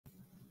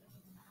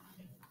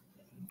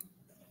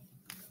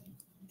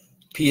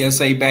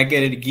PSA back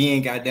at it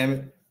again,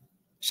 goddammit.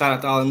 Shout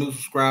out to all the new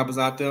subscribers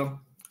out there.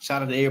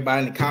 Shout out to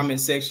everybody in the comment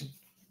section.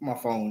 My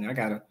phone.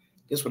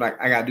 This is what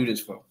I gotta do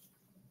this for.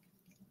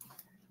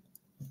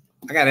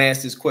 I gotta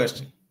ask this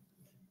question.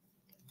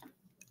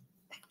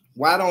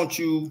 Why don't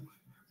you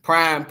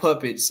Prime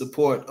Puppet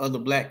support other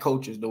black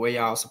coaches the way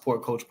y'all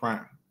support Coach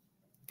Prime?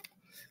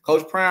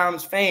 Coach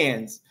Prime's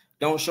fans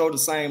don't show the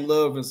same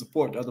love and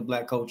support to other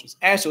black coaches.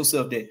 Ask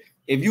yourself that.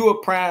 If you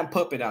a Prime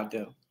Puppet out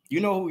there, you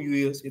know who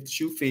you is if the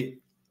shoe fit.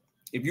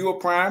 If you a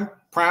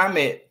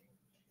Primate,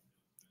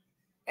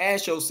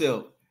 ask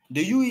yourself,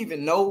 do you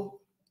even know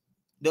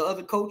the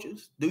other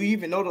coaches? Do you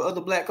even know the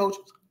other black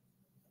coaches?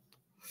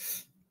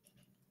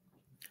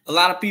 A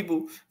lot of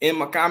people in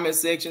my comment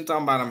section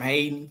talking about I'm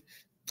hating.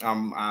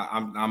 I'm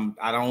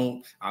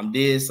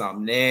this,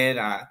 I'm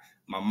that.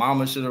 My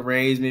mama should have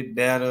raised me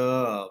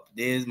better.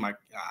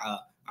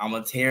 I'm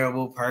a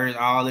terrible person.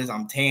 All this,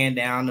 I'm tearing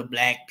down the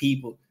black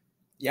people.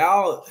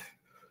 Y'all,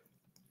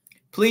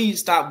 please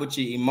stop with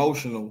your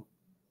emotional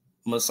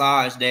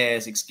massaged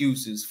ass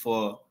excuses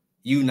for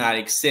you not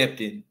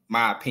accepting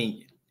my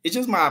opinion. It's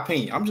just my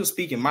opinion. I'm just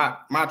speaking my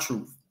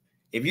truth.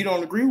 If you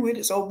don't agree with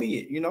it, so be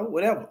it. You know,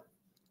 whatever.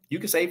 You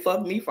can say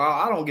fuck me for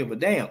all. I don't give a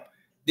damn.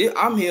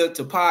 I'm here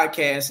to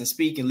podcast and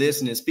speak and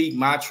listen and speak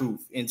my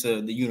truth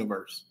into the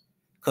universe.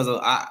 Because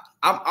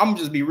I'm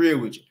just be real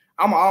with you.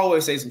 I'm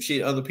always say some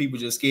shit other people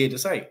just scared to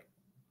say.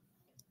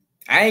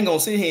 I ain't gonna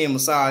sit here and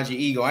massage your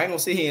ego. I ain't gonna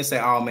sit here and say,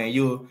 oh man,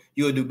 you'll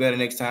do better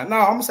next time. No,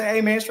 I'm gonna say, hey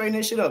man, straighten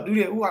that shit up. Do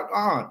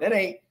that. That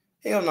ain't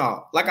hell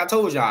no. Like I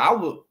told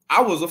y'all,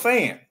 I was a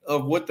fan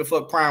of what the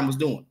fuck Prime was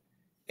doing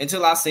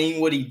until I seen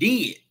what he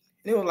did.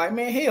 And it was like,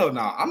 man, hell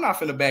no. I'm not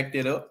finna back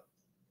that up.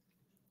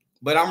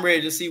 But I'm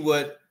ready to see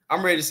what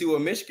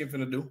Michigan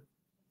finna do.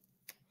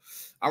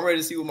 I'm ready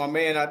to see what my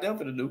man out there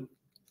finna do.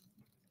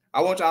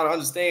 I want y'all to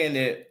understand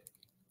that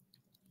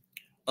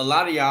a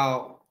lot of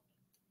y'all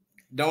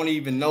don't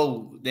even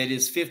know that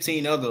it's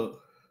 15 other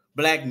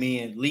black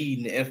men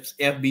leading the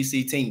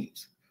FBS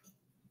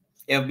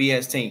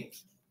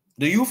teams.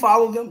 Do you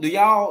follow them?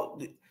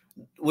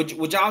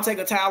 Would y'all take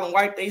a towel and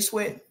wipe their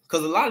sweat?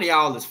 Because a lot of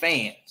y'all is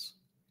fans.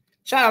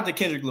 Shout out to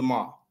Kendrick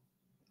Lamar.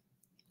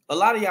 A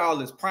lot of y'all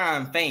is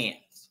Prime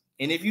fans.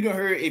 And if you done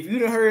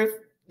heard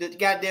that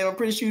goddamn, I'm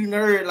pretty sure you done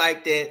heard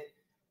like that,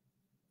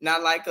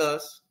 not like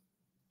us.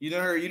 You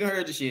done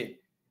heard the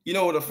shit. You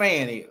know what a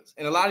fan is.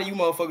 And a lot of you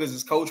motherfuckers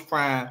is Coach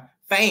Prime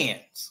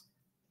fans.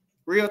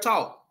 Real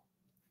talk.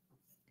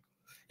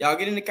 Y'all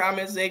get in the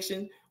comment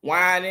section,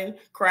 whining,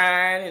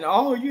 crying, and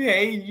oh, you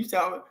hate, you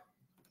talking.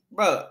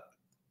 Bro,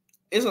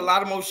 there's a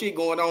lot of more shit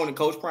going on in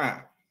Coach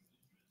Prime.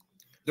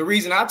 The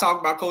reason I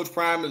talk about Coach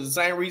Prime is the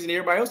same reason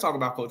everybody else talk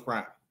about Coach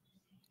Prime.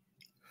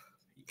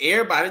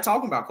 Everybody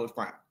talking about Coach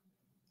Prime.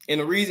 And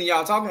the reason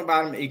y'all talking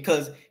about him is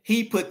because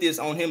he put this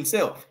on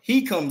himself.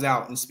 He comes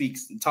out and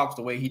speaks and talks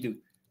the way he do.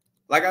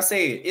 Like I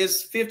said,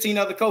 it's 15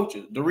 other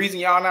coaches. The reason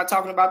y'all not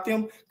talking about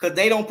them, because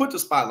they don't put the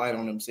spotlight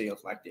on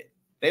themselves like that.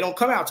 They don't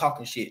come out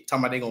talking shit,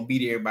 talking about they going to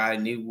beat everybody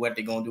and what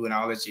they going to do and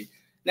all that shit.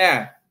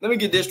 Now, let me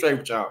get this straight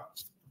with y'all.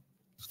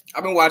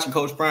 I've been watching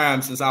Coach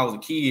Prime since I was a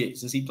kid,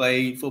 since he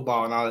played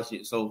football and all that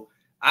shit. So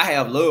I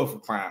have love for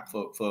Prime,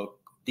 for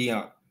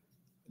Deion.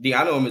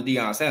 I know him as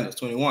Deion Sanders,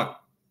 21.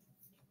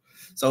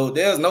 So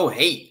there's no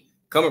hate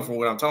coming from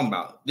what I'm talking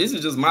about. This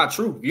is just my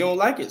truth. If you don't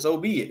like it, so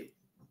be it.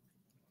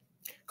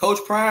 Coach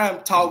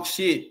Prime talks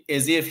shit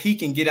as if he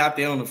can get out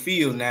there on the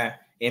field now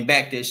and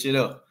back that shit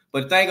up.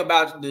 But think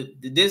about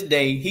this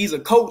day, he's a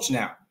coach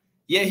now.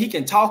 Yeah, he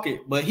can talk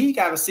it, but he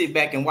got to sit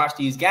back and watch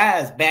these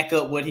guys back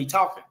up what he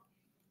talking.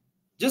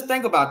 Just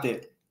think about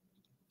that.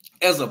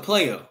 As a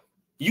player,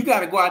 you got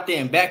to go out there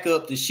and back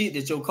up the shit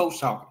that your coach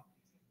talking.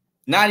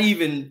 Not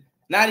even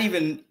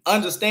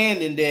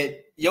understanding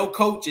that your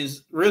coach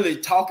is really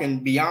talking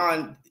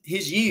beyond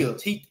his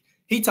years.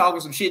 He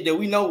talking some shit that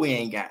we know we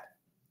ain't got.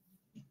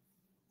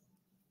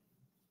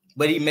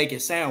 But he make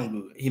it sound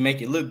good. He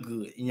make it look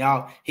good.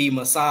 And he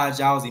massage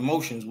y'all's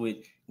emotions with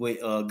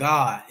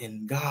God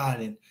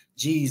and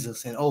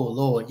Jesus and oh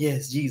Lord,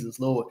 yes, Jesus,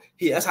 Lord.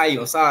 That's how he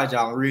massage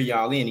y'all and reel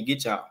y'all in and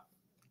get y'all.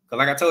 Because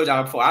like I told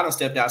y'all before, I done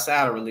stepped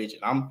outside of religion.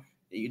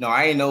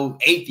 I ain't no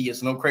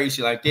atheist, no crazy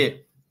shit like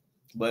that.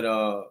 But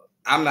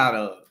I'm not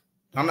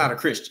a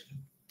Christian.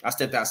 I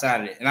stepped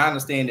outside of it. And I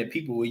understand that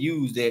people will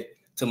use that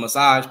to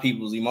massage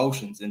people's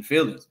emotions and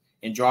feelings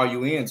and draw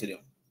you into them.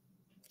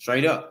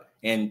 Straight up.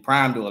 And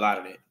Prime do a lot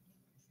of that.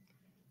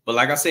 But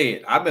like I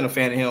said, I've been a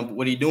fan of him,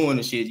 what he doing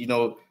and shit.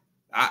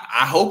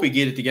 I hope he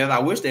get it together. I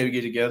wish they would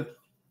get it together.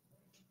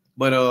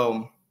 But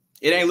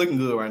it ain't looking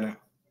good right now.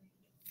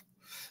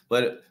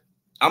 But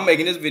I'm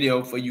making this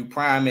video for you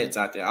Primates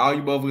out there. All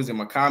you motherfuckers in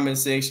my comment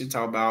section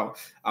talk about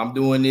I'm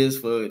doing this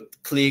for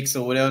clicks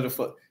or whatever the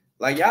fuck.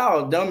 Like,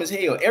 y'all dumb as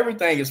hell.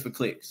 Everything is for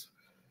clicks.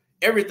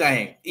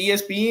 Everything.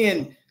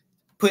 ESPN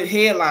put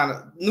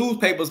headliners.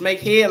 Newspapers make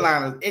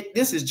headliners.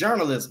 This is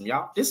journalism,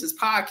 y'all. This is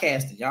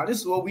podcasting, y'all. This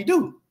is what we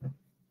do.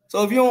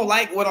 So if you don't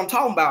like what I'm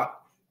talking about,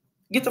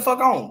 get the fuck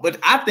on. But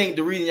I think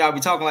the reason y'all be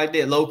talking like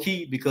that low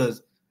key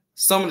because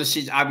some of the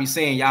shit I be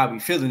saying, y'all be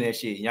feeling that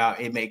shit. Y'all,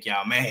 it make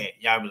y'all mad.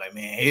 Y'all be like,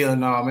 man, hell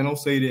no, man, don't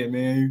say that,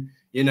 man.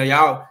 You know,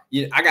 y'all,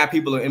 I got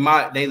people in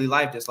my daily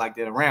life that's like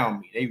that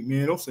around me. They,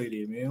 man, don't say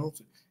that, man. Don't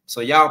say.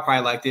 So y'all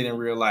probably like that in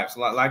real life. So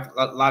like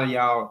a lot of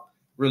y'all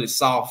really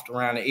soft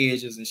around the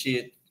edges and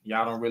shit.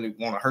 Y'all don't really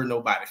want to hurt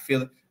nobody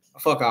feeling.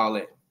 Fuck all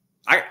that.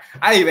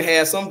 I even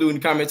had some dude in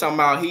the comment talking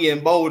about he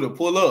in Boulder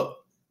pull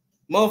up.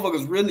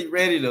 Motherfuckers really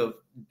ready to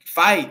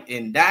fight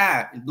and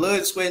die in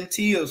blood, sweat, and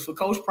tears for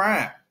Coach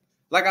Prime.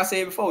 Like I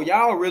said before,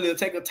 y'all really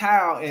take a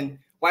towel and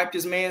wipe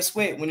this man's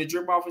sweat when it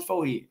drip off his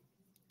forehead.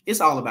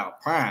 It's all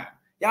about Prime.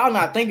 Y'all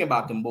not thinking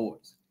about them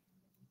boys.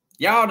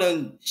 Y'all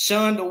done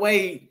shunned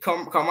away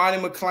Kamani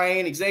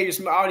McClain, Xavier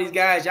Smith, all these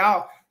guys.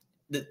 Y'all,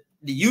 the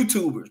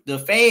YouTubers, the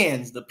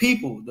fans, the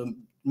people, the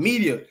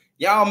media,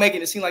 y'all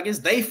making it seem like it's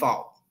their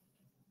fault.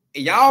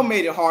 And y'all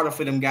made it harder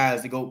for them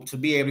guys to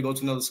be able to go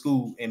to another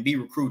school and be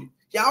recruited.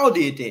 Y'all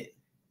did that.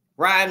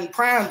 Riding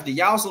Prime did.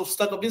 Y'all so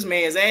stuck up this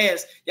man's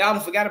ass. Y'all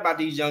done forgot about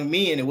these young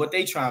men and what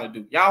they trying to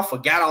do. Y'all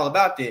forgot all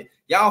about that.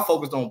 Y'all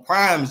focused on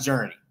Prime's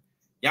journey.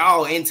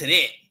 Y'all into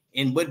that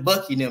and what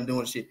Bucky and them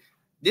doing shit.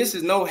 This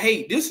is no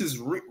hate. This is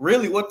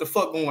really what the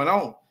fuck going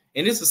on.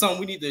 And this is something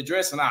we need to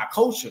address in our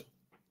culture.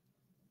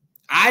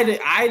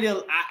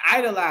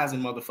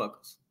 Idolizing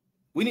motherfuckers.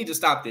 We need to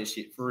stop that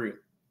shit for real.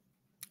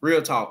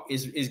 Real talk.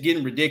 It's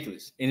getting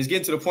ridiculous. And it's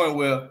getting to the point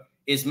where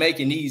it's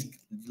making these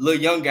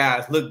little young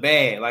guys look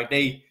bad. Like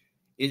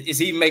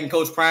it's even making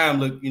Coach Prime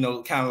look,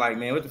 kind of like,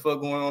 man, what the fuck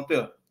going on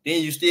there?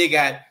 Then you still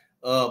got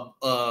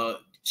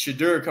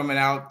Shadur coming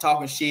out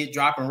talking shit,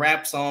 dropping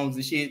rap songs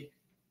and shit.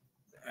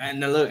 And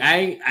look, I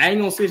ain't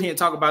gonna sit here and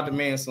talk about the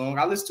man's song.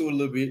 I listened to it a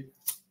little bit.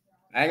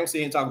 I ain't gonna sit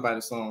here and talk about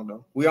the song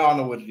though. We all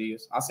know what it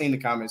is. I seen the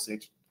comment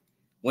section.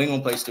 We ain't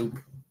gonna play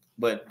stupid,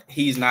 but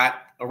he's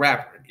not a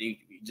rapper.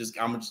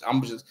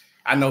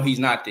 I know he's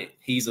not that.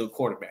 He's a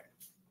quarterback.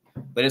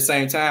 But at the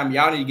same time,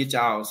 y'all need to get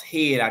y'all's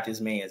head out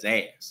this man's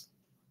ass.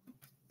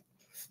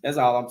 That's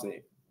all I'm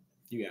saying.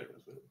 You got it.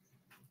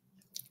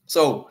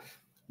 So,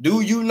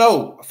 do you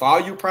know, for all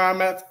you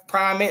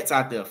Primettes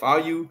out there, for all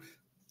you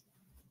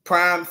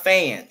Prime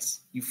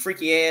fans, you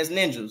freaky ass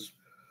ninjas,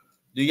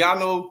 do y'all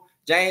know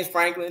James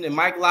Franklin and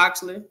Mike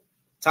Loxley,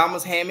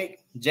 Thomas Hammock,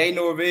 Jay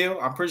Norvell?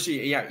 I'm pretty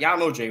sure y'all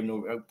know Jay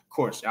Norvell. Of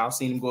course, y'all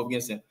seen him go up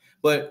against him.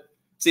 But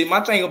see,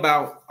 my thing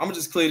about, I'm gonna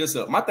just clear this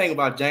up. My thing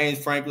about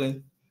James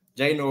Franklin,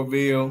 Jay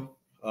Norvell,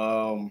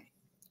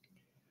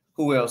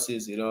 who else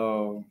is it?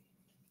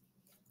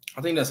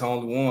 I think that's the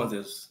only ones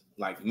that's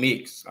like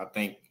mixed. I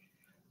think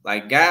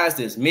like guys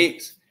that's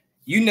mixed,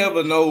 you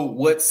never know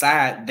what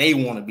side they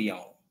want to be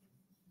on.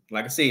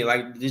 Like I said,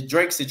 like this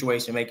Drake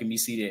situation making me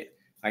see that.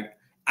 Like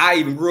I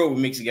even grew up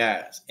with mixed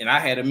guys, and I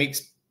had a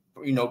mixed,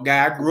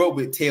 guy I grew up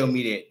with tell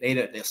me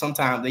that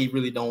sometimes they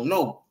really don't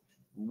know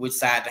which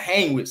side to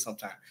hang with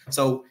sometimes.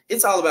 So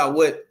it's all about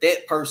what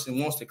that person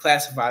wants to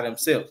classify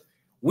themselves.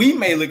 We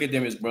may look at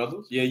them as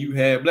brothers. Yeah, you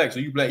have black, so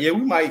you black. Yeah,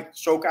 we might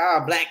stroke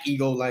our black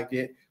ego like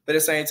that. But at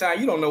the same time,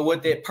 you don't know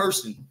what that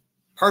person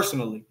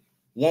personally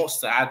wants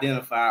to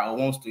identify or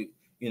wants to,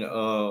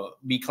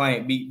 be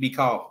claimed, be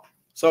called.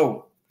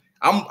 So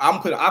I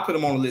put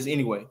them on the list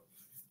anyway.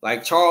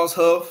 Like Charles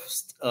Huff,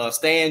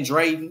 Stan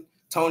Drayton,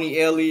 Tony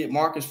Elliott,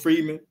 Marcus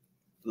Freeman,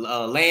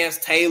 Lance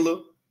Taylor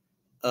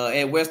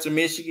at Western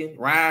Michigan,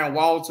 Ryan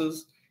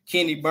Walters,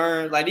 Kenny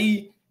Burns. Like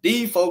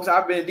these folks,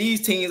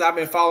 these teams I've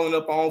been following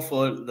up on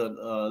for the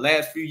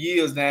last few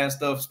years now and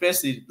stuff,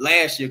 especially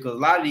last year, because a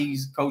lot of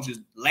these coaches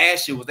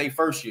last year was their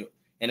first year,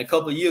 and a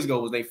couple of years ago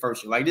was their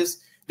first year. Like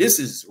this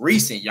is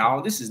recent,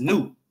 y'all. This is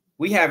new.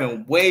 We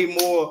having way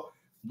more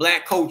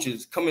black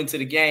coaches come into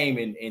the game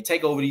and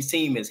take over these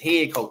teams as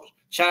head coach.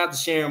 Shout out to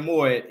Sharon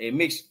Moore at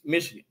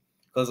Michigan,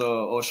 because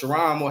or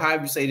Sharon Moore,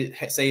 however you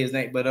say his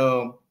name. But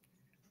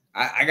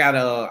I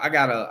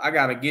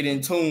gotta get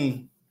in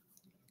tune,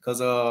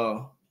 because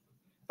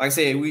like I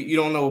said, you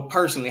don't know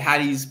personally how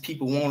these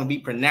people want to be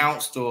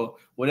pronounced or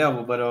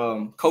whatever. But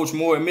Coach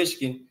Moore in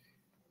Michigan,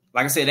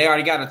 like I said, they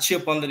already got a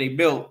chip under their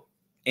belt,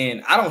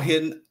 and I don't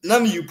hear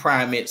none of you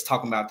Primettes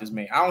talking about this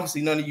man. I don't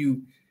see none of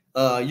you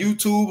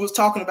YouTubers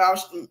talking about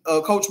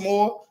Coach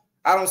Moore.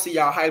 I don't see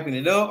y'all hyping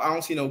it up. I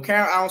don't see no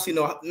camera. I don't see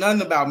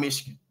nothing about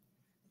Michigan.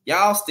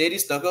 Y'all steady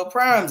stuck up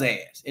Prime's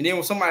ass. And then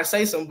when somebody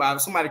say something about it,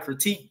 somebody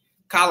critique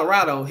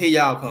Colorado, here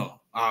y'all come.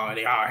 Oh,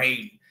 they are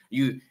hating.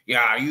 You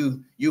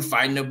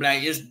fighting the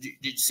black.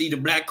 See the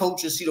black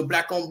coaches, see the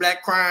black on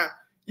black crime.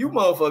 You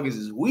motherfuckers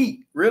is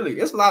weak. Really.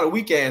 It's a lot of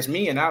weak ass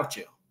men out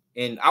here.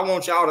 And I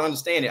want y'all to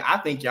understand it. I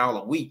think y'all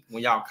are weak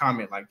when y'all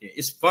comment like that.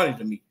 It's funny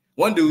to me.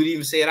 One dude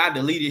even said I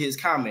deleted his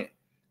comment.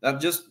 I'm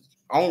just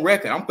on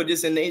record. I'm put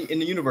this in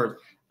the universe.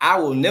 I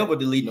will never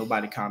delete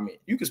nobody comment.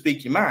 You can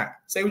speak your mind.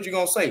 Say what you're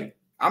gonna say.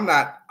 I'm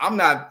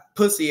not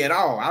pussy at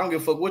all. I don't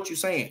give a fuck what you're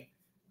saying.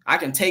 I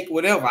can take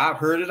whatever. I've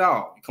heard it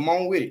all. Come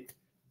on with it.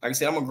 Like I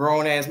said, I'm a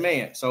grown ass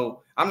man.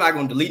 So I'm not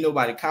gonna delete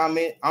nobody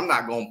comment. I'm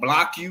not gonna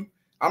block you.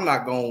 I'm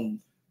not gonna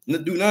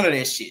do none of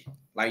that shit.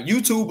 Like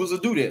YouTubers will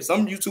do that.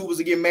 Some YouTubers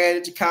will get mad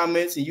at your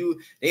comments and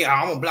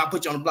I'm gonna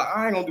put you on the block.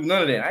 I ain't gonna do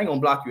none of that. I ain't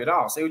gonna block you at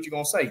all. Say what you're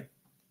gonna say.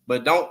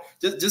 But don't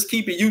just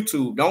keep it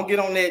YouTube. Don't get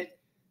on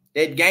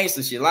that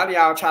gangster shit. A lot of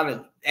y'all try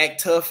to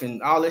act tough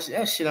and all that shit.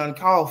 That shit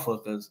uncalled for,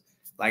 cause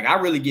like I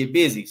really get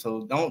busy.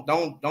 So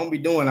don't be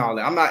doing all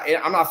that. I'm not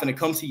finna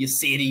come to your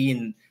city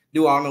and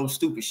do all no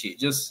stupid shit.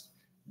 Just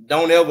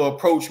don't ever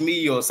approach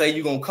me or say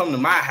you're gonna come to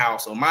my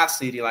house or my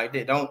city like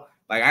that. Don't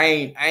like I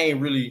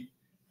ain't really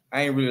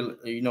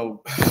you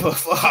know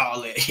for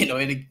all that. You know,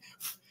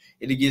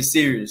 it'll get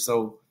serious.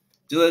 So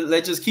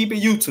let's just keep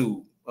it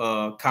YouTube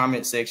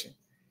comment section.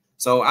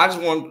 So I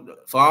just want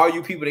for all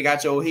you people that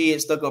got your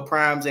head stuck up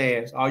Prime's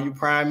ass, all you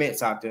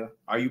Primettes out there,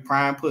 all you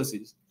Prime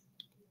pussies,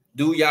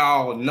 do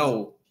y'all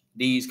know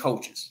these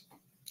coaches?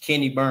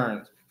 Kenny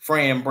Burns,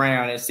 Fran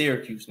Brown at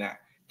Syracuse now,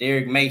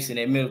 Derek Mason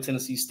at Middle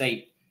Tennessee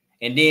State,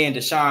 and then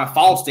Deshaun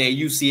Foster at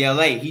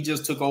UCLA. He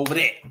just took over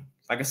that.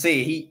 Like I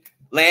said, he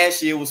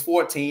last year was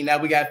 14. Now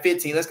we got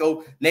 15. Let's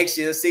go next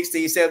year,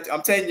 16, 17.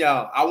 I'm telling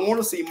y'all, I want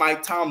to see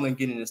Mike Tomlin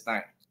get in this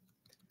thing.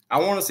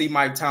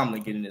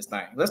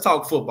 Let's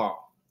talk football.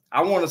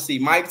 I want to see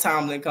Mike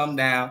Tomlin come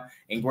down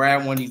and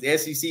grab one of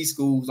these SEC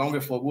schools. Don't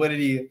give a fuck what it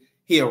is.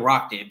 He'll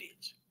rock that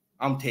bitch.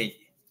 I'm telling you.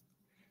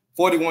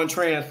 41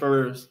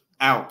 transfers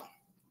out.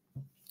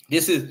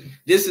 This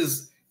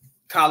is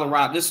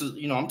Colorado. This is,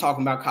 I'm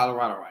talking about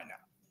Colorado right now.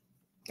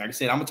 Like I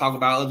said, I'm gonna talk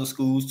about other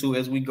schools too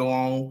as we go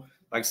on.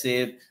 Like I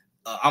said,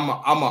 I'm an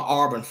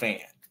Auburn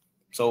fan.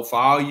 So for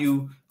all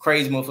you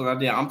crazy motherfuckers out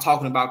there, I'm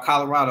talking about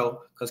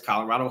Colorado because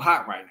Colorado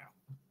hot right now.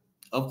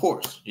 Of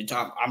course, of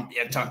course. I'm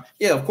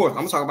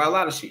gonna talk about a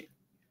lot of shit.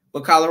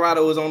 But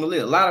Colorado is on the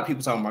list. A lot of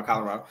people talking about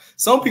Colorado.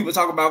 Some people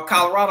talk about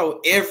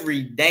Colorado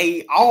every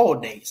day, all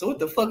day. So what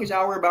the fuck is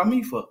y'all worried about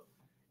me for?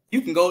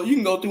 You can go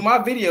through my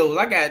videos.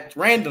 I got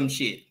random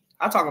shit.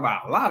 I talk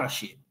about a lot of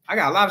shit. I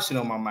got a lot of shit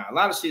on my mind. A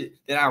lot of shit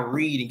that I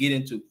read and get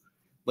into.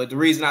 But the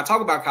reason I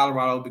talk about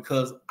Colorado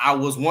because I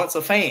was once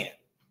a fan.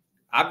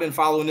 I've been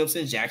following them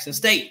since Jackson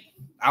State.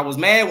 I was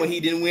mad when he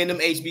didn't win them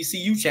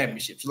HBCU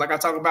championships, like I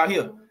talk about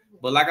here.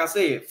 But like I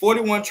said,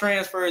 41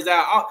 transfers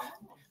out.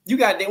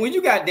 When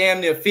you got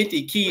damn near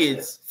 50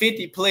 kids,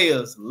 50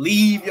 players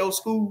leave your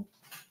school.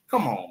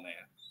 Come on, man.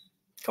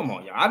 Come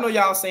on, y'all. I know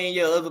y'all saying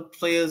other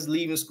players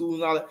leaving school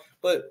and all that,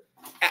 but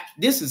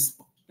this is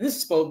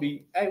supposed to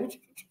be. Hey, what you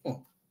want?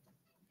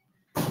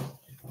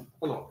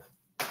 Hold on.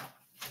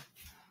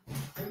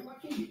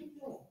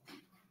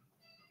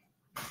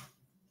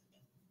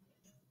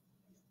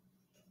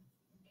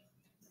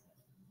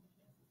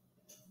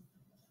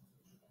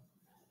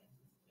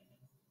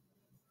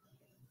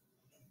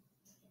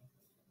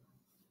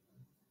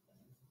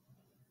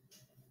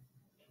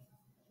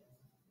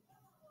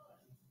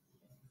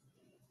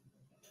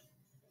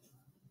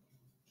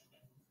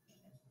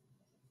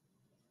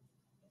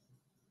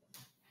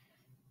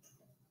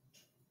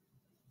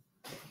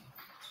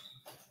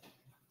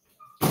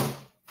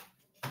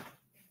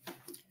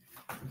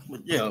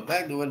 But yeah,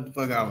 back to what the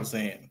fuck I was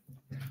saying.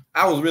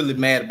 I was really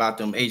mad about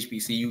them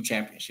HBCU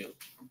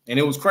championships. And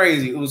it was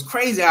crazy. It was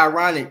crazy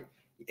ironic.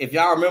 If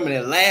y'all remember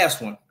that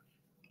last one,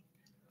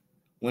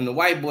 when the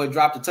white boy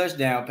dropped a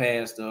touchdown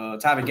pass to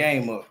tie the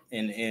game up,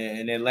 and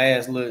the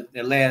last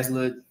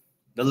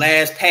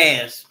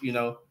pass,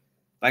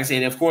 like I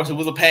said, of course it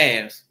was a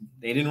pass.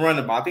 They didn't run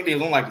the ball. I think they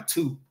was on like a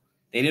 2.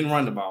 They didn't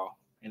run the ball,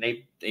 and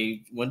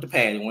they went to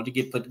pass. They wanted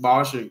to put the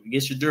ball,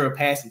 get Shadura a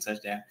passing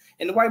touchdown,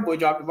 and the white boy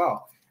dropped the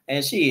ball.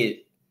 And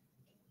shit,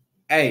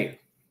 hey,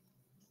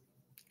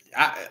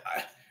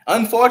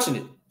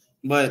 unfortunate,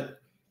 but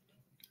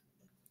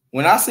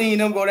when I seen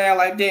them go down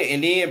like that,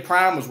 and then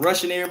Prime was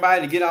rushing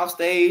everybody to get off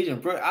stage,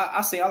 and I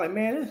was like,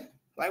 man,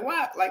 like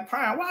why, like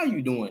Prime, why are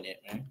you doing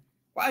that, man?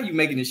 Why are you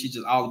making this shit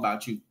just all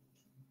about you?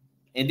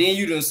 And then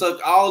you done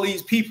suck all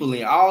these people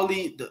in,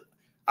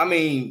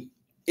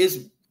 it's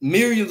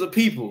millions of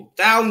people,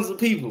 thousands of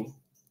people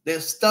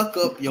that stuck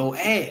up your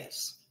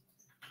ass.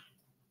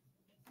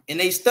 And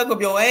they stuck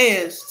up your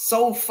ass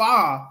so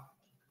far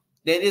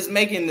that it's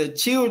making the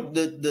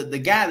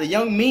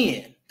young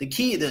men, the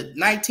kid, the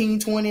 19,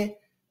 20,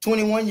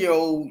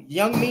 21-year-old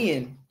young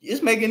men,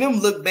 it's making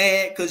them look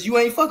bad because you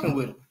ain't fucking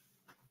with them.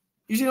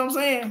 You see what I'm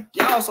saying?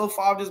 Y'all so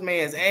far this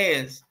man's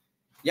ass,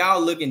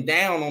 y'all looking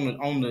down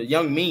on the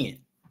young men.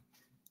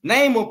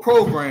 Name a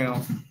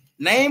program,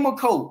 name a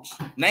coach,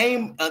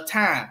 name a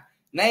time,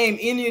 name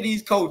any of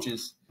these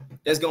coaches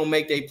that's gonna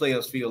make their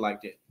players feel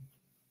like that.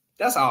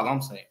 That's all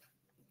I'm saying.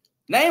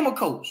 Name a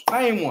coach.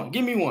 Name one.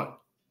 Give me one.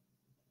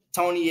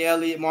 Tony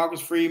Elliott,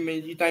 Marcus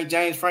Freeman. You think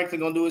James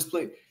Franklin gonna do his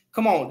play?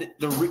 Come on.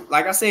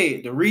 Like I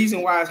said, the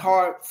reason why it's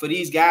hard for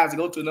these guys to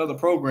go to another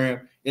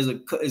program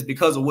is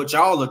because of what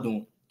y'all are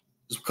doing.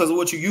 It's because of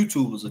what you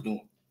YouTubers are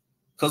doing.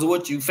 Because of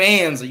what you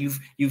fans or you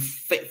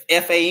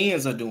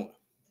F.A.N.s are doing.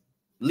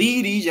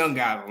 Leave these young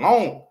guys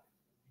alone.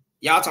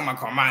 Y'all talking about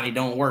Carmani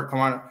don't work. Come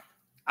on.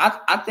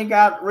 I think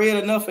I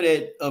read enough of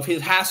that of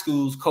his high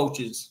school's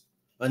coaches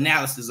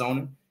analysis on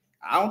him.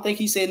 I don't think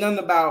he said nothing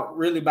about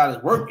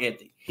his work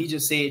ethic. He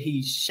just said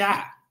he's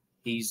shy.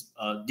 He's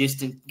a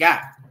distant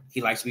guy. He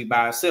likes to be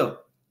by himself.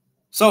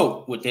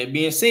 So, with that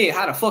being said,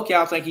 how the fuck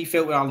y'all think he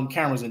felt with all them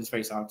cameras in his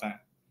face all the time?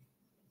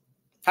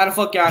 How the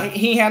fuck y'all?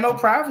 He ain't had no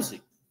privacy.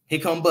 Here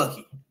come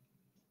Bucky.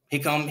 Here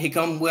come.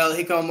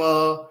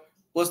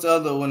 What's the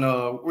other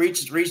one?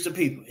 Reach the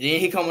people. And then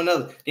here come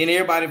another. Then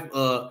everybody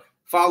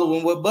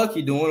following what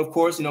Bucky doing, of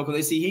course, because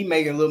they see he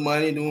making a little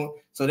money doing.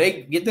 So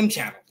they get them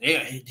channels. Yeah,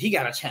 he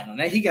got a channel.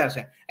 Now he got a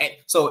channel. And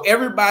so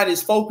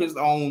everybody's focused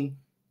on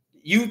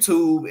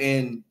YouTube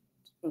and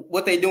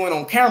what they doing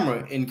on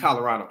camera in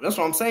Colorado. That's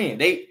what I'm saying.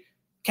 They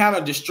kind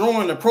of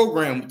destroying the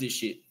program with this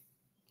shit.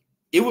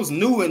 It was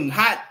new and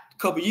hot a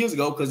couple years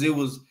ago because they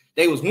was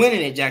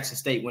winning at Jackson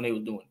State when they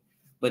was doing it.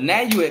 But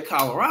now you at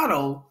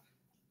Colorado,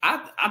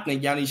 I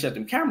think y'all need to shut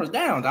them cameras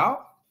down, dog,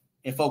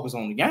 and focus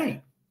on the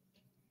game.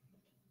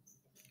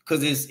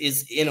 Because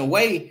it's in a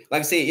way, like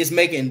I said, it's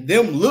making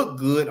them look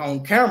good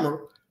on camera,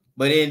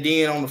 but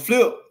then on the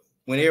flip,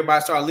 when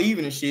everybody start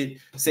leaving and shit,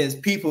 since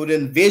people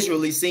didn't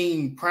visually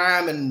seen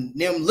Prime and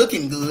them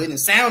looking good and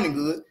sounding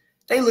good,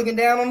 they looking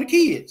down on the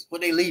kids.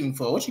 What they leaving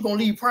for? What you gonna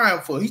leave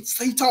Prime for?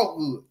 He talk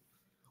good.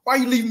 Why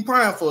you leaving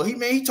Prime for?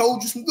 He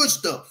told you some good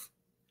stuff.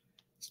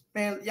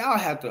 Man, y'all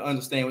have to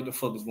understand what the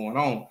fuck is going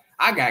on.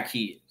 I got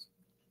kids.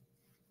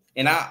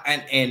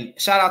 And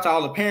shout out to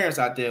all the parents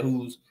out there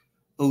whose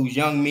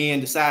young men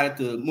decided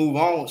to move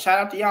on. Shout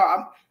out to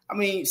y'all. I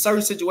mean,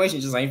 certain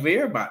situations just ain't for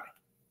everybody.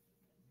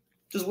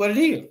 Just what it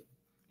is.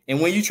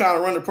 And when you try to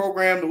run the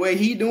program the way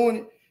he doing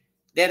it,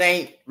 that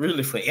ain't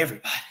really for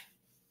everybody.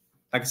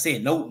 Like I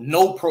said,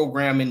 no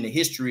program in the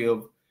history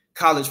of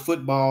college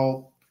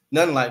football,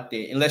 nothing like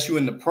that. Unless you're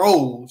in the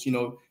pros,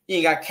 you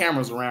ain't got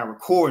cameras around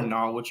recording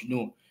all what you're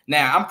doing.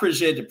 Now, I'm pretty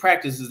sure at the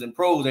practices and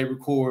pros they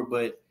record,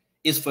 but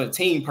it's for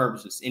team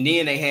purposes. And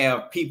then they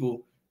have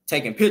people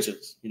taking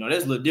pictures.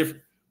 That's a little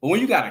different. But when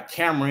you got a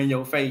camera in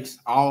your face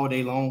all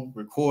day long,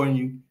 recording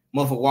you,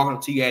 motherfucker walking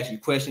up to you, asking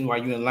you questions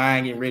while you in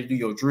line, getting ready to do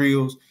your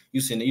drills,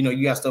 you sitting,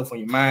 you got stuff on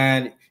your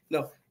mind.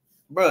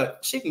 Bro,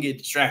 she can get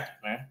distracted,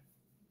 man.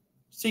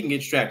 She can get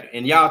distracted.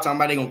 And y'all talking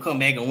about they gonna come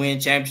back and win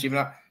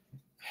championship.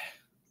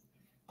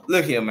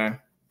 Look here, man.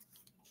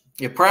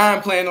 If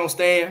Prime plan on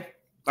staying,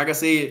 like I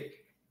said,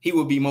 he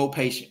will be more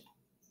patient.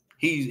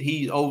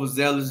 He's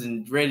overzealous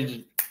and ready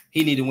to.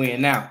 He need to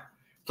win now.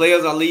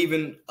 Players are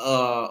leaving.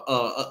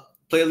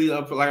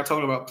 Like I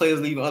talked about,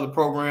 players leaving other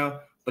programs,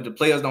 but the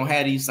players don't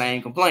have these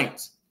same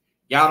complaints.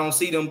 Y'all don't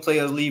see them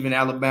players leaving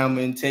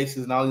Alabama and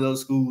Texas and all these other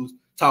schools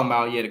talking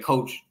about, the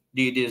coach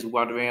did this,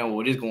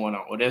 or this going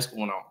on, or that's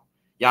going on.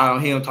 Y'all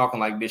don't hear him talking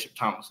like Bishop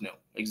Thomas and them,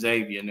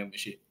 Xavier and them and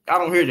shit. Y'all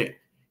don't hear that.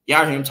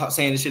 Y'all hear him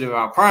saying this shit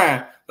about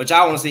Prime, but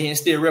y'all want to see him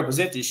still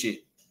represent this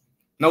shit.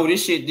 No,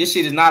 this shit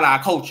is not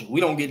our culture. We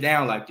don't get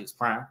down like this,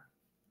 Prime.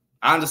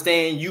 I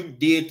understand you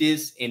did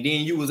this, and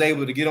then you was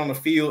able to get on the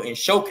field and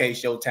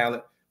showcase your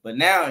talent, but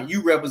now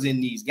you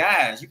represent these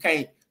guys. You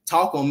can't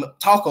talk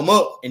them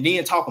up and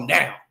then talk them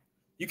down.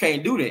 You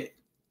can't do that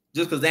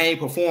just because they ain't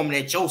performing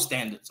at your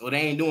standards or they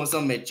ain't doing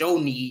something at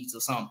your needs or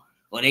something.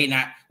 Or they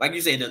not, like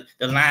you said,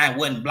 the line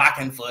wasn't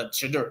blocking for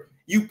Shadur.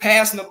 You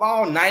passing the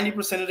ball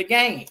 90% of the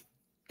game.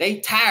 They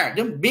tired.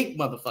 Them big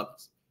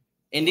motherfuckers.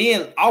 And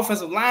then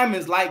offensive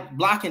linemen like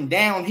blocking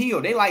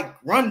downhill. They like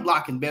run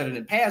blocking better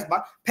than pass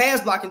block.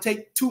 Pass blocking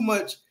take too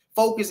much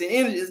focus and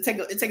energy.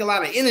 It take a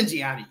lot of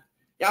energy out of you.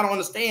 Y'all don't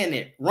understand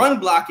that. Run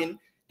blocking,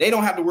 they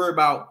don't have to worry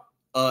about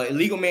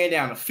illegal man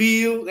down the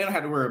field. They don't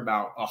have to worry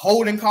about a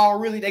holding call,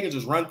 really. They can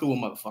just run through a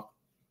motherfucker.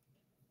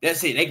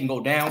 That's it. They can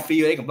go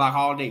downfield. They can block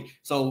all day.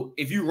 So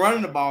if you're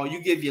running the ball,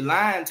 you give your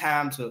line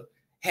time to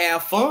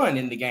have fun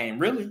in the game,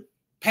 really.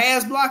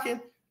 Pass blocking,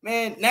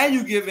 man, now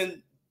you're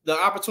giving the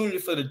opportunity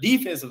for the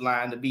defensive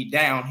line to be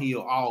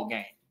downhill all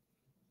game.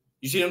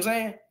 You see what I'm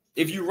saying?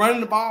 If you're running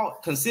the ball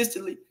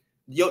consistently,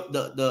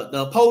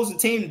 the opposing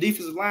team, the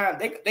defensive line,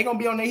 they're going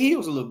to be on their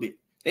heels a little bit.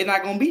 They're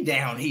not going to be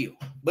downhill.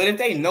 But if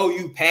they know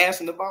you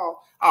passing the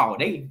ball,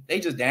 they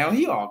just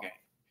downhill all game.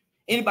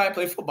 Anybody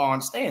play football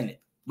understand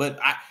it. But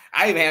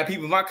I even have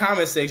people in my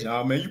comment section,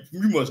 oh, man,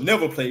 you must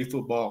never play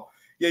football.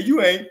 Yeah,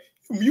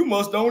 you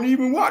must don't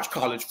even watch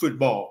college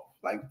football.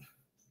 Like,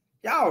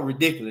 y'all are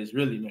ridiculous,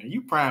 really, man.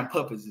 You Prime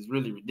puppets is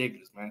really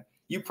ridiculous, man.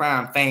 You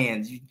Prime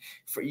fans. You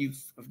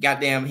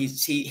goddamn,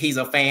 he's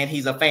a fan.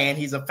 He's a fan.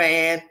 He's a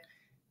fan.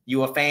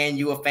 You a fan.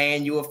 You a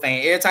fan. You a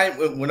fan. Every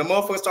time when the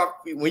motherfuckers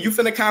talk, when you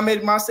finna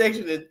comment in my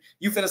section and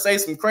you finna say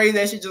some crazy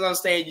ass shit, just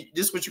understand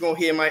this is what you're gonna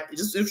hear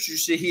this what you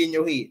should hear in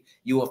your head.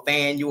 You a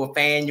fan. You a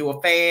fan. You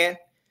a fan.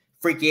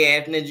 Freaky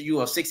ass ninja.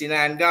 You a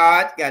 69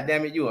 god. God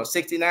damn it. You a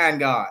 69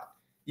 god.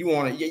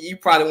 You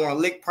probably want to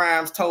lick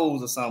Prime's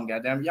toes or something.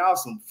 God damn it. Y'all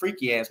some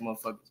freaky ass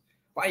motherfuckers.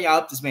 Why y'all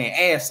up this man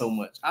ass so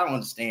much? I don't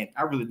understand.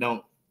 I really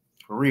don't.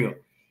 For real.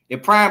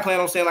 If Prime plan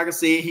on saying, like I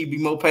said, he'd be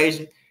more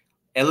patient.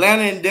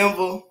 Atlanta and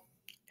Denver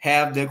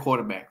have their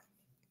quarterback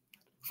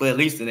for at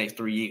least the next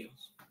 3 years.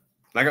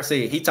 Like I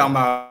said, he talking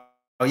about,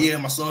 oh yeah,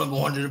 my son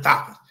going to the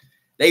Falcons.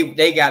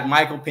 They got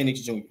Michael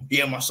Penix Jr.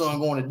 Yeah, my son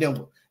going to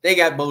Denver. They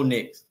got Bo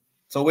Nix.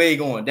 So where he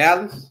going?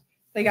 Dallas?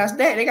 They got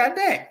Dak.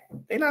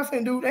 They're not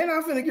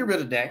finna get rid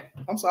of Dak.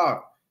 I'm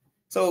sorry.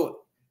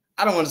 So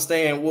I don't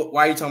understand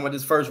why you talking about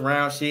this first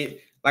round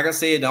shit. Like I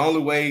said, the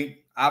only way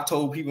I've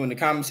told people in the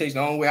comment section,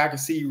 the only way I can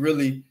see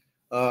really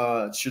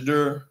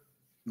Shadur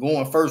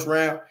going first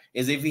round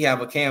is if he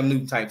have a Cam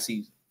Newton type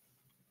season.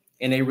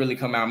 And they really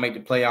come out and make the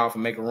playoff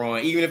and make a run.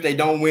 Even if they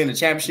don't win the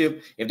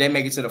championship, if they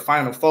make it to the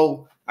Final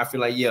Four, I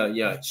feel like, yeah,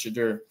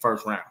 Shadur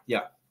first round.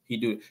 Yeah, he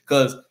do it.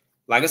 Because,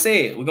 like I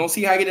said, we're going to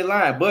see how he get it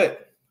line.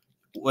 But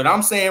what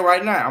I'm saying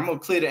right now, I'm going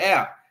to clear the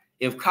air.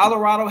 If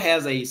Colorado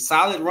has a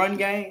solid run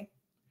game,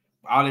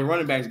 all their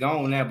running backs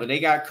gone now, but they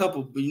got a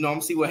couple, I'm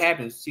going to see what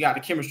happens. See how the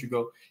chemistry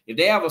go. If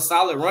they have a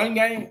solid run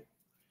game,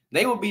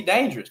 they will be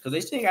dangerous because they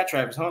still got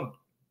Travis Hunter.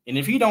 And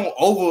if he don't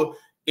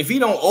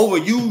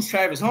overuse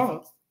Travis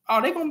Hunter,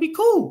 they're gonna be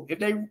cool if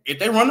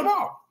they run the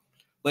ball.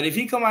 But if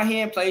he come out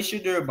here and play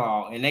Shadur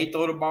ball and they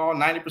throw the ball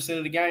 90%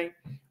 of the game,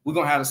 we're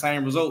gonna have the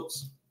same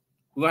results.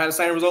 We're gonna have the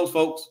same results,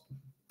 folks.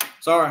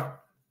 Sorry,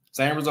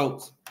 same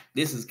results.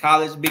 This is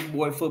college big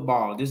boy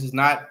football. This is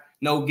not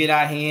no get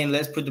out here and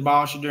let's put the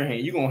ball in Shadur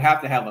hand. You're gonna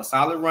have to have a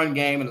solid run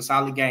game and a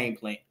solid game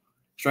plan,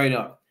 straight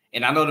up.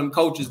 And I know them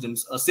coaches, them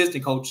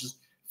assistant coaches,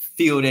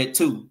 feel that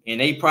too. And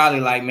they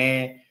probably like,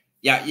 man.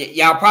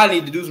 Y'all probably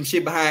need to do some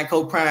shit behind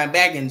Coach Prime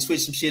back and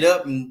switch some shit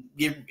up and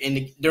give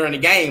during the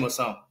game or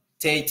something.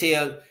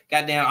 Tell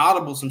goddamn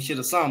audible some shit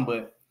or something.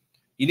 But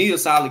you need a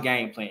solid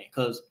game plan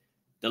because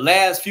the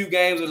last few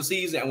games of the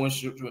season,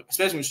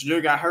 especially when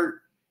Shadur got hurt,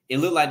 it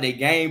looked like their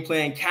game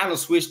plan kind of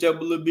switched up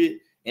a little bit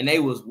and they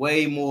was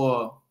way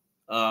more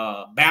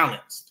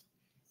balanced.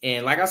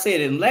 And like I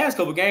said, in the last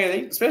couple of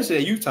games, especially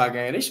the Utah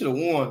game, they should have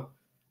won.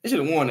 They should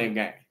have won that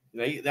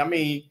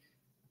game.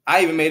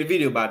 I even made a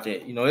video about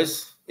that.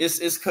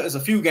 It's a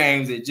few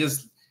games that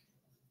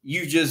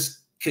you just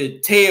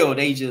could tell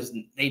they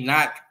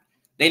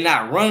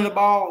not running the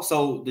ball,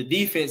 so the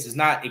defense is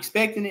not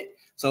expecting it.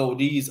 So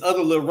these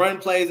other little run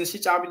plays and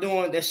shit y'all be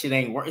doing, that shit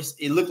ain't working.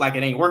 It looked like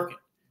it ain't working.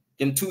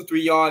 Them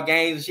 2-3 yard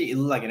games and shit, it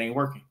look like it ain't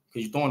working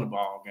because you're throwing the ball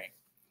all game.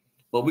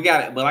 But we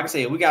got it. But like I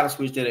said, we got to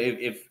switch that up.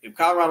 If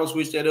Colorado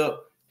switch that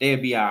up, they'll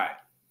be all right.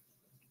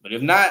 But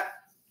if not,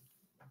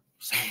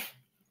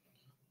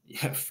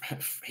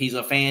 he's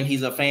a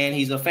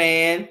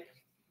fan.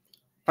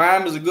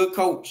 Prime is a good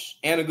coach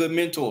and a good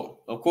mentor,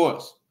 of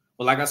course.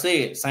 But like I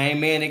said, same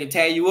man that can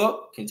tear you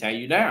up can tear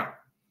you down.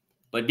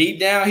 But deep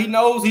down, he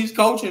knows he's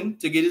coaching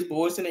to get his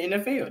boys in the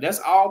NFL. That's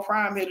all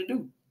Prime here to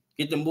do.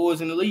 Get them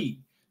boys in the league.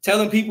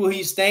 Telling people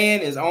he's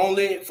staying is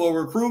only for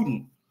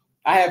recruiting.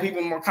 I have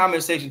people in my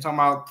comment section talking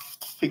about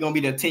he's going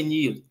to be there 10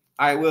 years.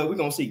 All right, well, we're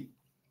going to see.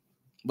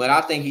 But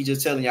I think he's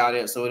just telling y'all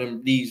that so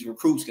these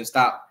recruits can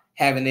stop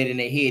having it in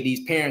their head.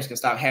 These parents can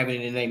stop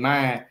having it in their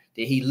mind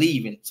that he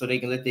leaving so they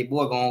can let their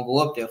boy go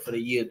up there for the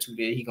year or two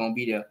that he going to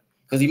be there.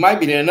 Because he might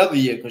be there another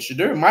year because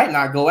Shadur might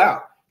not go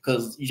out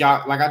because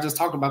y'all, like I just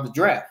talked about the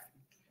draft.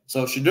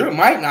 So Shadur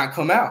might not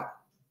come out.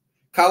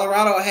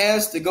 Colorado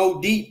has to go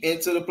deep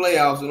into the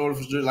playoffs in order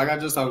for Shadur, like I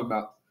just talked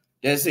about.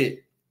 That's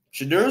it.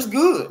 Shadur's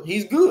good.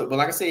 He's good. But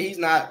like I said, he's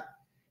not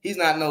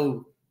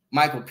no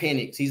Michael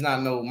Penix. He's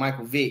not no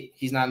Michael Vick.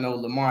 He's not no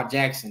Lamar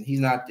Jackson.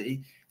 He's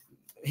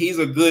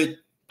a good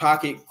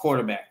pocket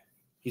quarterback.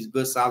 He's a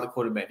good, solid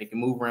quarterback. They can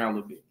move around a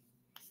little bit.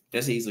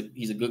 He's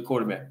a good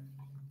quarterback.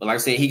 But like I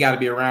said, he got to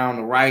be around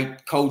the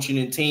right coaching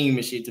and team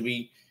and shit to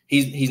be.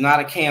 He's not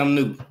a Cam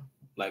Newton.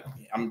 Like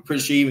I'm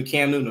pretty sure even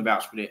Cam Newton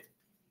vouch for that.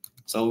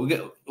 So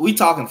we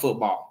talking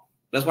football.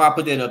 That's why I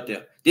put that up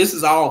there. This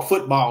is all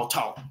football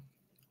talk.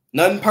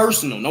 Nothing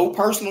personal. No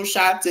personal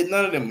shots at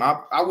none of them.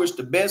 I wish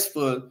the best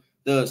for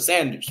the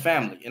Sanders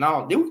family and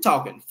all. They were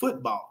talking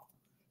football.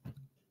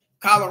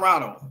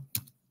 Colorado.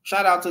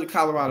 Shout out to the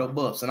Colorado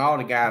Buffs and all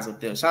the guys up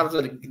there. Shout out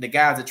to the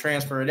guys that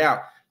transferred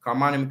out.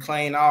 Carmani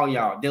McClain, all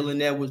y'all.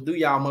 Dylan Edwards, do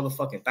y'all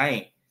motherfucking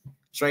thing.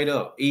 Straight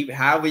up. Even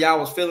however y'all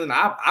was feeling,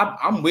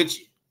 I'm with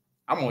you.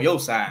 I'm on your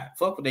side.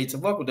 Fuck what the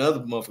other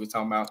motherfuckers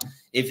talking about.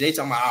 If they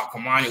talking about,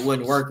 Carmani, it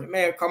wasn't working.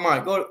 Man, come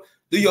on, go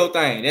do your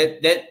thing.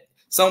 That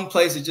some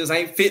places just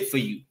ain't fit for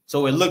you.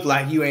 So it look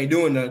like you ain't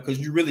doing nothing because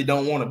you really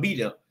don't want to be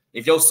there.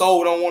 If your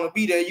soul don't want to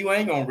be there, you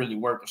ain't gonna really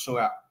work or show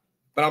out.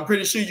 But I'm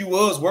pretty sure you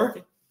was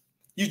working.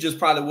 You just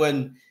probably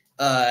wasn't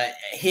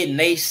hitting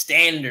their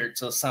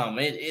standards or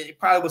something. It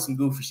probably was some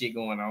goofy shit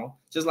going on,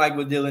 just like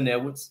with Dylan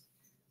Edwards.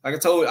 Like I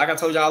told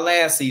y'all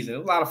last season,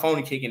 there's a lot of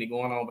phony kicking it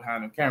going on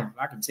behind the camera.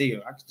 I can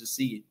tell. I can just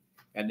see it.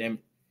 Goddamn it.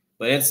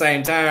 But at the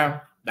same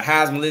time, the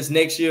Heisman list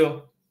next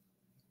year,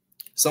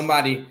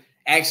 somebody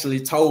actually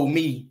told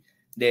me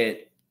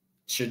that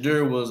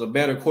Shadur was a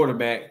better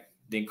quarterback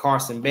than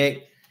Carson Beck.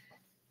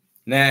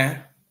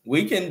 Now,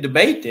 we can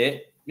debate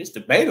that. It's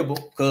debatable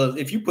because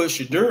if you put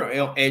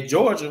Shadur at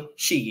Georgia,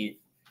 shit.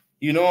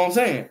 You know what I'm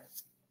saying?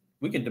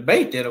 We can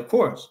debate that, of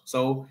course.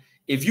 So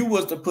if you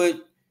was to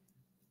put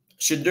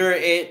Shadur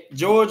at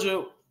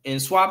Georgia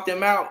and swap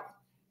them out,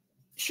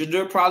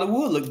 Shadur probably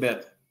would look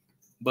better.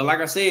 But like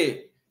I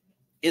said,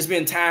 it's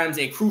been times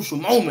at crucial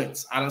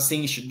moments I done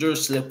seen Shadur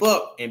slip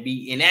up and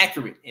be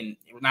inaccurate and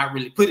not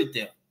really put it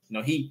there. You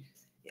know,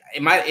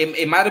 it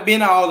might have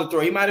been all the throw.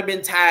 He might have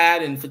been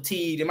tired and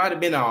fatigued. It might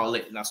have been all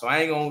that. Now, so I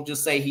ain't gonna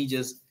just say he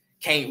just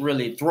can't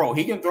really throw.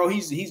 He can throw.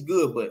 He's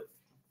good, but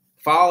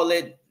for all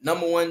that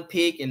number one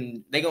pick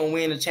and they gonna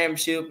win the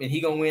championship and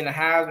he gonna win the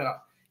Heisman,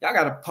 Y'all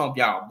gotta pump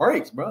y'all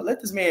brakes, bro.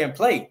 Let this man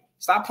play.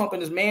 Stop pumping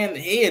this man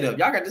head up.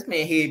 Y'all got this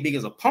man head big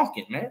as a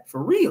pumpkin, man.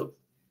 For real.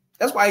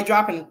 That's why he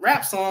dropping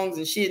rap songs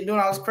and shit and doing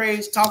all this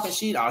crazy talking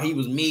shit. Oh, he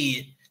was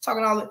mid.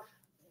 Talking all that.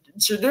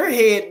 Shadur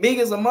head big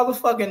as a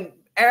motherfucking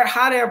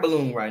hot air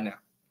balloon right now.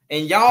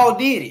 And y'all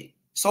did it.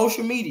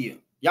 Social media.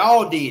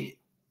 Y'all did it.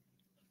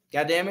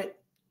 God damn it.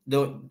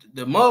 The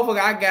motherfucker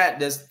I got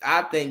that's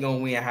I think gonna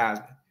win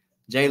Heisman.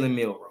 Jalen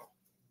Milroe.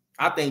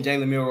 I think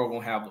Jalen Milroe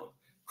gonna have a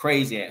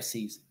crazy ass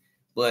season.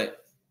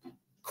 But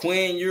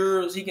Quinn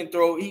Ewers, he can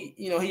throw,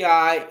 he all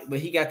right, but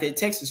he got that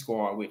Texas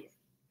squad with him.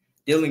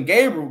 Dylan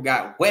Gabriel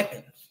got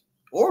weapons.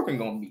 Oregon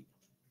gonna be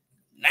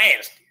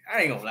nasty. I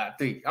ain't gonna lie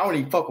to you. I don't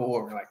even fuck with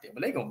Oregon like that,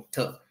 but they gonna be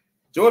tough.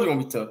 Georgia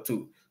gonna be tough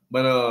too.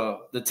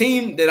 But the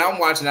team that I'm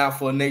watching out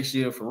for next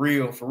year, for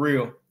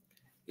real,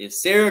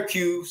 is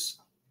Syracuse,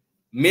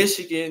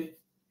 Michigan,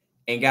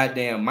 and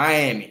goddamn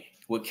Miami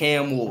with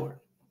Cam Ward.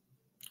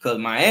 Because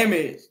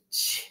Miami,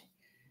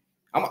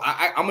 I'm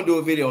gonna do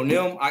a video on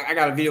them. I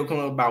got a video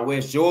coming up about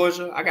West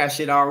Georgia. I got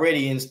shit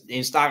already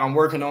in stock I'm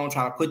working on,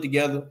 trying to put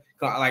together.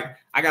 Like,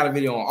 I got a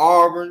video on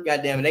Auburn.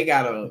 Goddamn it, they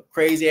got a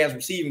crazy ass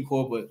receiving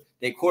core, but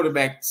their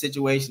quarterback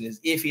situation is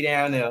iffy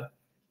down there.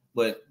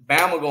 But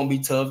Bama gonna be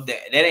tough.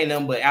 That ain't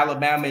nothing but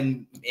Alabama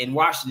and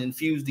Washington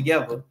fused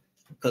together.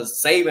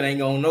 Because Saban ain't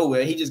going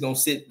nowhere. He just gonna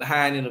sit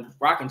behind in a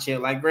rocking chair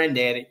like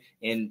granddaddy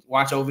and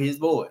watch over his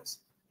boys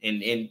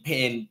and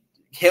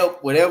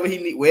help whatever he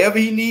need, wherever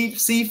he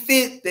needs, see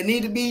fit that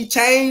need to be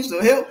changed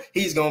or help.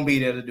 He's gonna be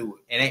there to do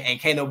it, and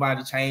can't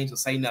nobody change or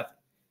say nothing.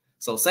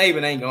 So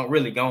Saban ain't gonna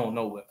really going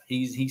nowhere.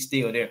 He's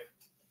still there.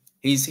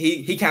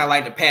 He kind of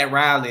like the Pat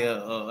Riley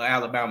of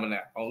Alabama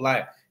now. Don't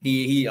lie.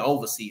 He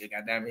overseer.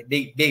 Goddamn it,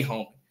 big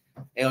homie.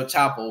 El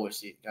Chapo and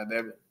shit.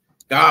 Goddamn it,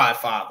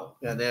 Godfather.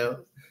 Goddamn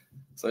it.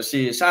 So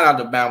shit, shout out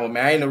to Bama,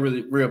 man. I ain't no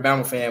really real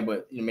Bama fan,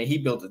 but I mean he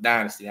built a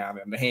dynasty out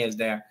there, hands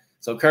down.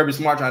 So Kirby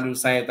Smart trying to do the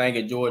same thing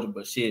at Georgia,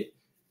 but shit,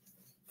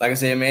 like I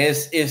said, man,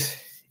 this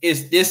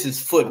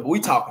is football. We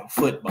talking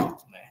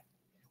football, man.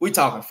 We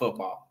talking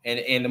football.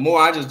 And the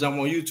more I just jump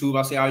on YouTube,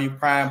 I see all you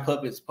prime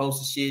puppets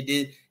posting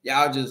shit.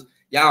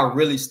 Y'all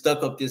really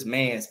stuck up this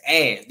man's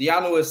ass. Do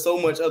y'all know there's so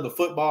much other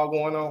football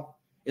going on?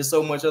 There's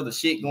so much other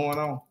shit going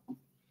on.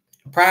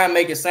 Prime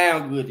make it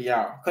sound good to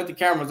y'all. Cut the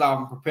cameras off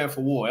and prepare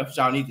for war. That's what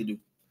y'all need to do.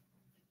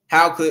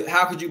 How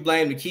could you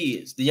blame the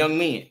kids, the young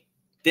men?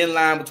 Thin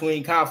line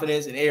between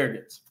confidence and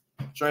arrogance.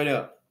 Straight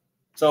up.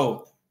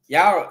 So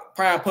y'all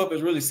prime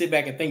puppets really sit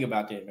back and think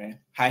about that, man.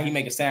 How he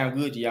make it sound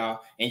good to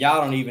y'all, and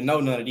y'all don't even know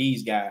none of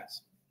these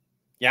guys.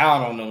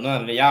 Y'all don't know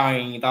none of it. Y'all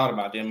ain't even thought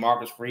about them.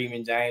 Marcus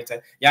Freeman, James.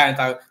 Y'all ain't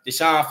thought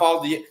Deshaun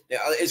Foster.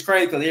 It's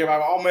crazy because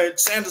everybody, oh man,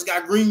 Sanders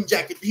got green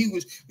jacket. He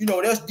was,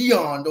 that's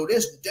Dion though.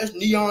 That's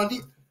Neon.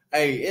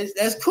 Hey,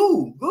 that's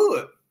cool,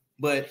 good.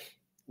 But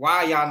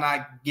why y'all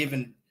not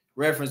giving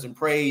reference and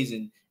praise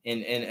and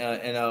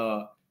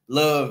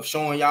love,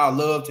 showing y'all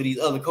love to these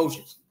other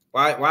coaches?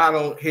 Why I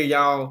don't hear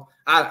y'all?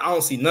 I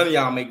don't see none of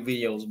y'all make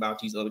videos about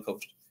these other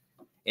coaches.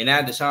 And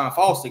now Deshaun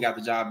Foster got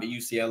the job at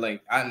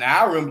UCLA.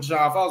 I remember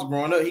Deshaun Foster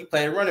growing up. He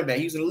played running back.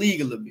 He was in the league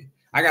a little bit.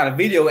 I got a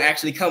video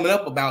actually coming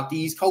up about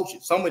these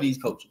coaches, some of these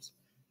coaches,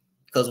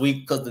 because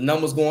the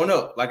numbers going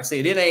up. Like I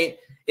said, it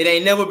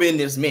ain't never been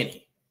this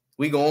many.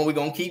 We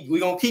gonna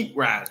keep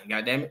rising.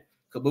 Goddamn it!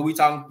 But we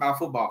talking about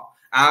football.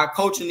 Our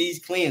coaching needs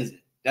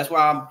cleansing. That's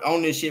why I'm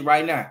on this shit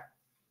right now.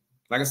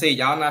 Like I said,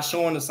 y'all not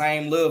showing the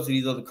same love to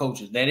these other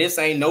coaches. Now this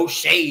ain't no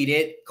shade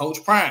at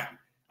Coach Prime.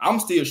 I'm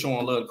still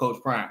showing love to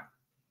Coach Prime.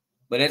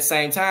 But at the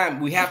same time,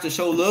 we have to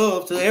show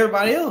love to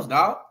everybody else,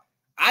 dog.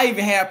 I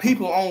even have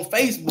people on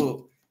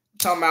Facebook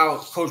talking about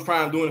Coach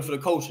Prime doing it for the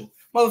coaching.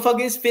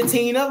 Motherfucker, it's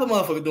 15 other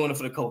motherfuckers doing it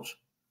for the coach.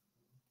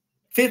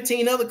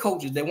 15 other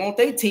coaches that want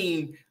their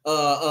team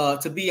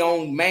to be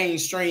on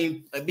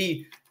mainstream,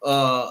 be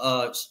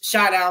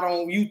shot out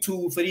on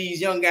YouTube for these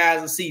young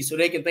guys to see so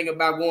they can think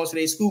about going to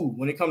their school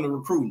when it comes to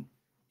recruiting.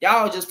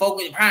 Y'all just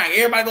focus on Prime.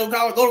 Everybody go to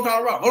college, go to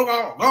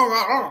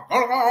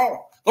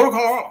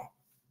Colorado.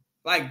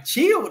 Like,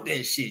 chill with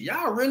that shit.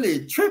 Y'all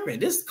really tripping.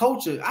 This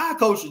culture, our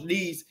culture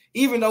needs,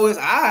 even though it's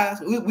ours,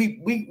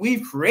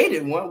 we've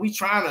created one. We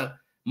trying to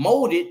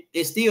mold it.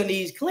 It still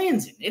needs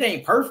cleansing. It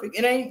ain't perfect.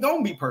 It ain't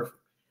gonna be perfect.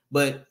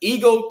 But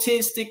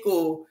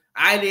egotistical,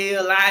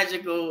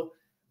 ideological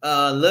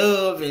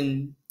love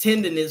and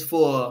tenderness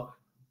for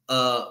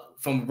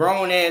from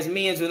grown ass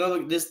men to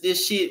another,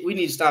 this shit, we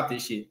need to stop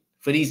this shit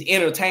for these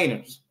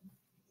entertainers.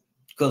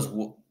 Because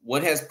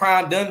what has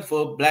Prime done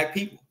for black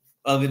people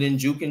other than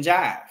juke and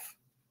jive?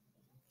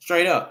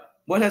 Straight up.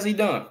 What has he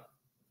done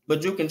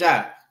but juke and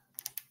jive?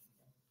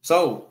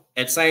 So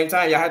at the same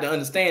time, y'all have to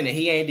understand that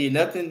he ain't did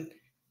nothing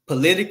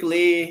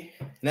politically,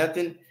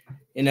 nothing.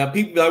 And now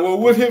people be like, well,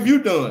 what have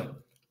you done?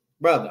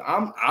 Brother,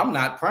 I'm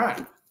not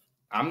Prime.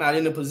 I'm not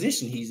in the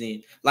position he's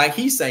in. Like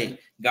he say,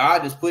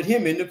 God has put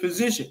him in the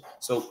position.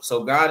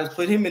 So God has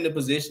put him in the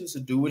position to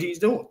do what he's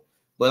doing.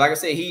 But like I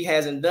said, he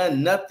hasn't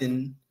done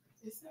nothing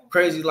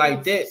crazy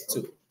like that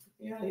too.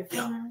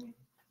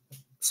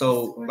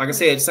 So, like I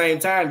said, at the same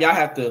time, y'all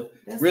have to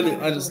really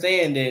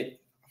understand that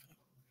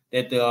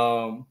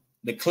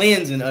the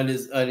cleansing of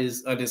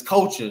this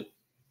culture,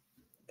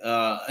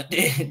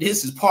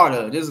 this is part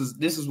of this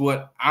is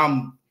what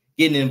I'm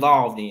getting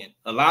involved in.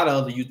 A lot of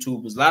other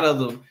YouTubers, a lot of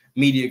other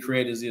media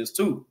creators is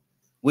too.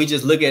 We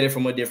just look at it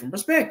from a different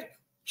perspective.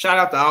 Shout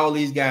out to all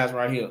these guys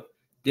right here: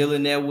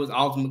 Dylan Edwards,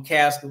 Alton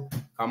McCaskill,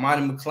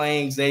 Armani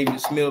McClain, Xavier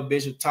Smith,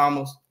 Bishop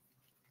Thomas,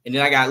 and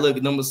then I got look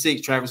at number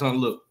 6, Travis Hunter.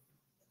 Look,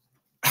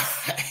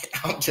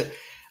 I'm just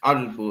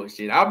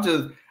bullshit. I'm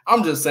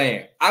just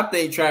saying. I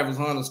think Travis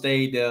Hunter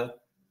stayed there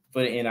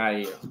for the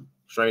NIL.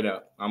 Straight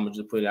up. I'm gonna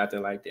just put it out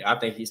there like that. I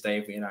think he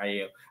stayed for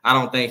NIL. I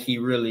don't think he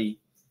really.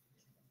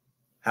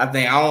 I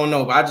don't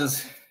know, but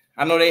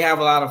I know they have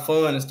a lot of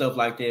fun and stuff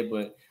like that,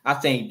 but I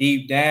think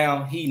deep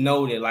down he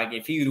know that, like,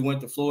 if he would have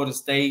went to Florida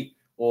State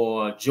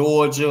or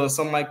Georgia or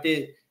something like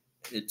that,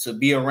 to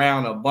be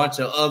around a bunch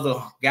of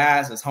other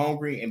guys that's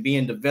hungry and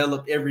being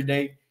developed every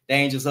day, they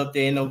ain't just up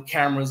there in no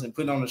cameras and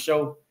putting on a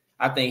show.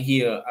 I think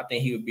he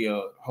would be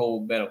a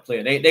whole better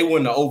player. They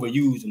wouldn't have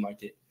overused him like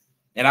that.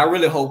 And I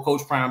really hope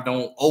Coach Prime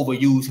don't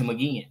overuse him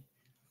again.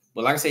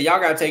 But like I said, y'all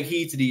got to take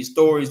heed to these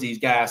stories these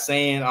guys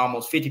saying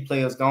almost 50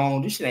 players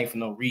gone. This shit ain't for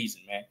no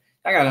reason, man.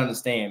 I got to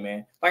understand,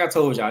 man. Like I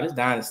told y'all, this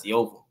dynasty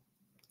over.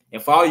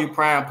 And for all you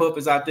Prime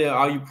puppets out there,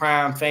 all you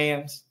Prime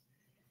fans,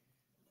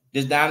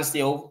 this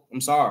dynasty over. I'm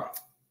sorry.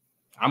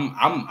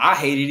 I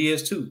hate it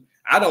is too.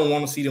 I don't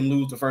want to see them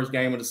lose the first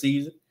game of the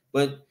season.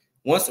 But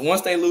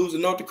once they lose to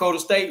North Dakota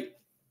State,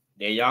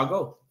 there y'all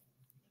go.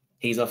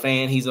 He's a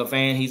fan. He's a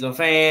fan. He's a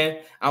fan.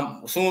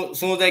 Soon as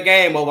that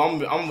game over,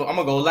 I'm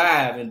gonna go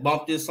live and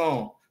bump this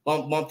song,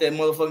 bump that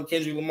motherfucking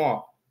Kendrick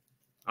Lamar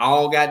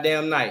all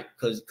goddamn night,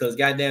 cause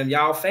goddamn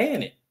y'all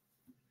fanning,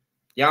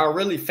 y'all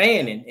really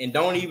fanning, and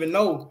don't even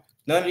know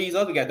none of these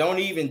other guys. Don't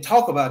even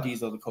talk about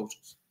these other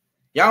coaches.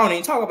 Y'all don't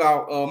even talk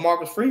about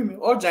Marcus Freeman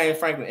or James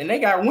Franklin, and they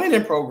got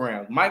winning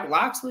programs. Mike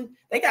Loxley,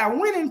 they got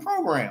winning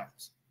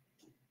programs.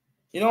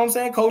 You know what I'm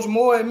saying? Coach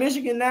Moore at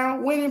Michigan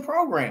now, winning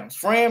programs.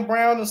 Fran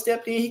Brown and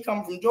stepped in. He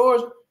come from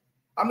Georgia.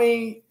 I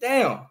mean,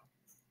 damn.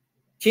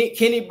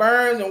 Kenny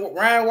Burns and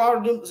Ryan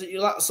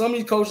Walter, some of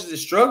these coaches are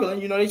struggling.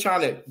 You know, they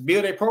trying to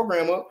build their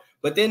program up,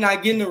 but they're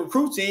not getting the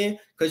recruits in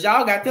because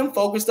y'all got them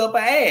focused up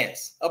a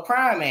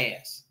prime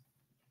ass.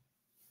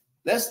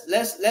 Let's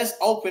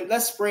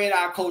spread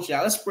our culture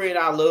out. Let's spread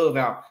our love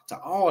out to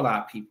all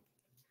our people.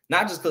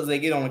 Not just because they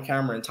get on the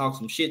camera and talk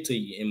some shit to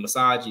you and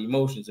massage your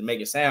emotions and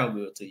make it sound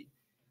good to you.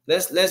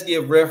 Let's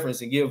give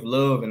reference and give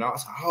love and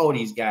all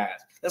these guys.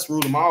 Let's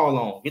root them all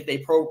on. Build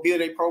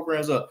their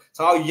programs up.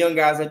 So all you young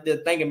guys out there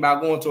thinking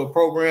about going to a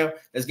program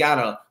that's got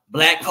a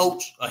black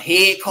coach, a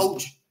head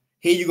coach,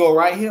 here you go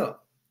right here.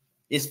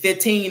 It's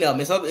 15 of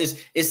them.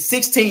 It's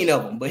 16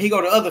 of them, but here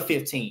go the other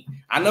 15.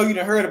 I know you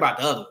done heard about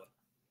the other one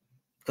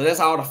because that's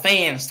all the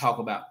fans talk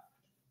about.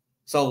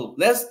 So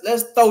let's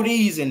throw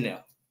these in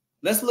there.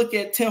 Let's look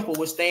at Temple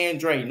with Stan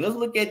Drayton. Let's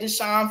look at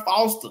Deshaun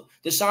Foster.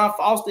 Deshaun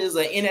Foster is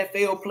an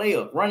NFL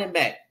player, running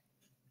back.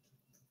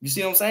 You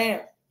see what I'm saying?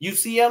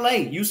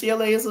 UCLA.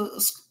 UCLA is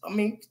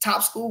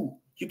top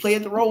school. You play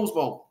at the Rose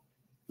Bowl.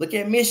 Look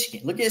at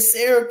Michigan. Look at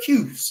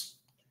Syracuse.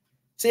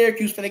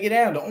 Syracuse finna get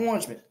down to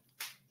Orangeman.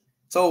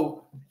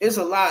 So it's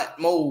a lot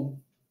more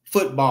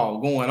football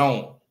going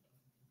on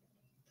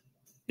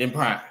than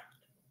Prime.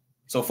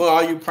 So for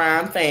all you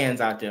Prime fans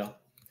out there,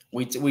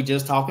 we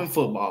just talking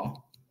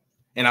football.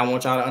 And I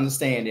want y'all to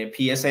understand that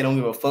PSA don't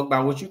give a fuck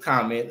about what you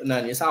comment.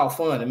 Nothing. It's all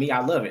fun to me. I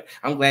love it.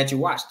 I'm glad you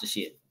watched the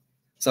shit.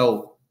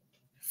 So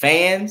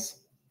fans,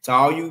 to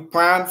all you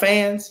Prime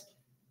fans,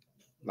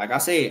 like I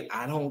said,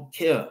 I don't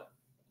care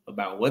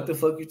about what the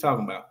fuck you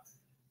talking about.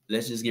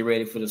 Let's just get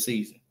ready for the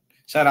season.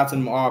 Shout out to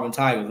them Auburn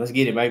Tigers. Let's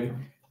get it, baby.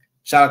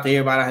 Shout out to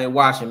everybody out here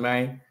watching,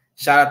 man.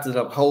 Shout out to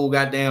the whole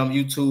goddamn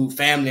YouTube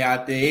family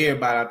out there.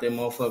 Everybody out there,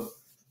 motherfucker.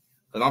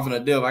 Because I'm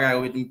finna do. I gotta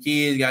go with them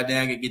kids.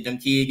 Goddamn, get them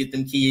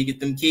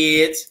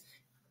kids.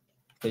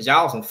 Because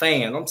y'all some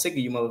fans. I'm sick of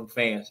you motherfucking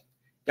fans.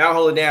 Y'all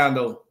hold it down,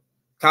 though.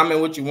 Comment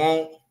what you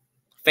want.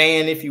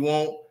 Fan if you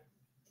want.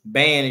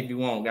 Ban if you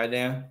want.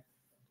 Goddamn.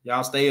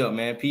 Y'all stay up,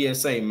 man.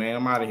 PSA, man.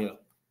 I'm out of here.